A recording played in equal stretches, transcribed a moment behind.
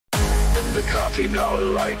The Cantina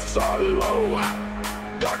lights are low.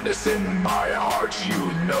 Darkness in my heart,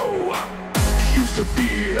 you know. Used to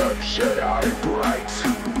be a Jedi bright.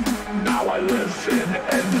 Now I live in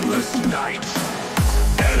endless night.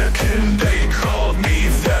 Anakin, they called me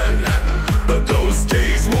then, but those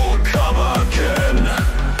days won't come again.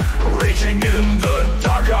 Raging in the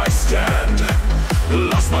dark I stand.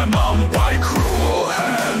 Lost my mom by cruel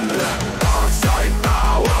hand. Darkside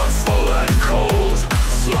powerful and cold.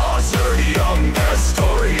 Slaughtered young, their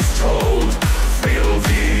stories told. Feel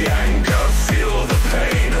the anger, feel the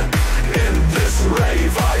pain. In this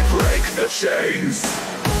rave I break the chains.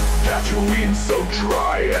 Tatooine so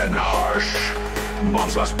dry and harsh.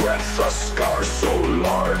 Mom's last breath, a scar so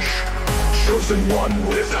large. Chosen one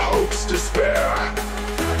with hope's despair.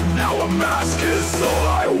 Now a mask is all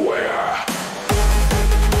I wear.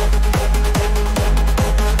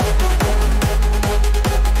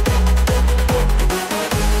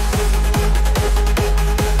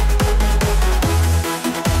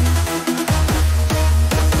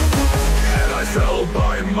 And I fell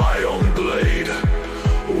by my own blade.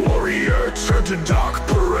 Warrior turned to dark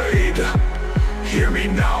parade. Hear me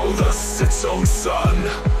now, the Sith's own son.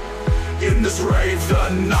 In this rave the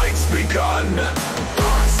night's begun.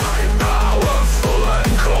 Darkside powerful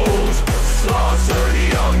and cold. Slaughtered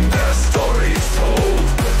young, their stories told.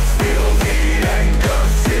 Feel the anger,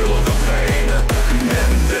 feel the pain.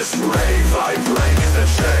 In this rave I break the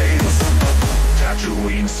chains.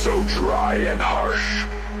 Tatooine so dry and harsh.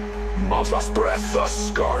 Mom's last breath, a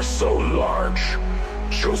scar so large.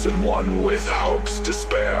 Chosen one with hope's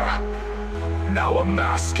despair. Now a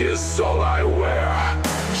mask is all I wear.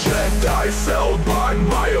 Jedi fell by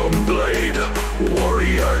my own blade.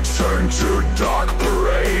 Warrior turned to dark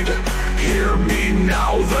parade. Hear me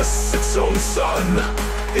now, the Sith's own son.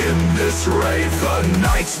 In this rave the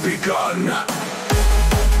night's begun.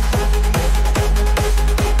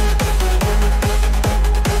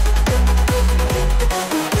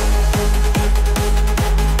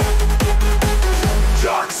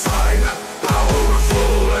 Darkside,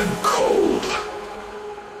 powerful and cold.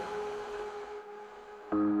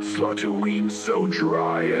 Tatooine so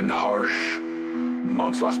dry and harsh.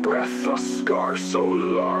 Mom's last breath, a scar so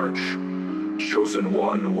large. Chosen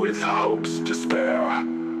one with hope's despair.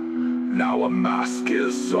 Now a mask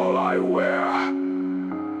is all I wear.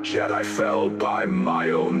 Jedi fell by my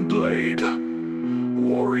own blade.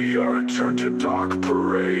 Warrior turned to dark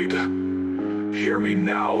parade. Hear me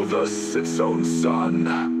now, the Sith's own son.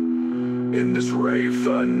 In this rave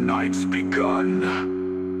the night's begun.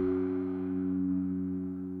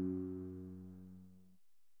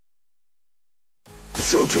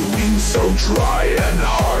 Tatooine so dry and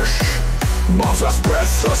harsh. Mom's last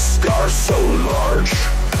breath, a scar so large.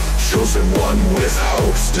 Chosen one with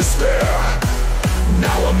hope's despair.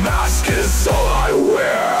 Now a mask is all I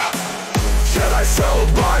wear. Jedi fell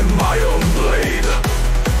by my own blade.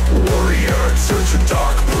 Warrior turned to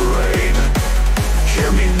dark parade.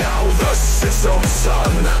 Hear me now, the Sith's own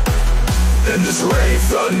son. In this rave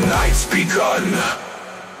the night's begun.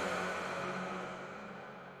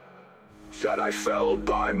 Jedi fell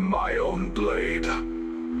by my own blade.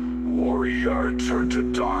 Warrior turned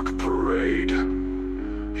to dark parade.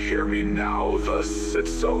 Hear me now, the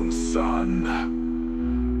Sith's own son.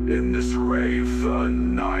 In this rave the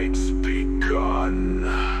night's begun.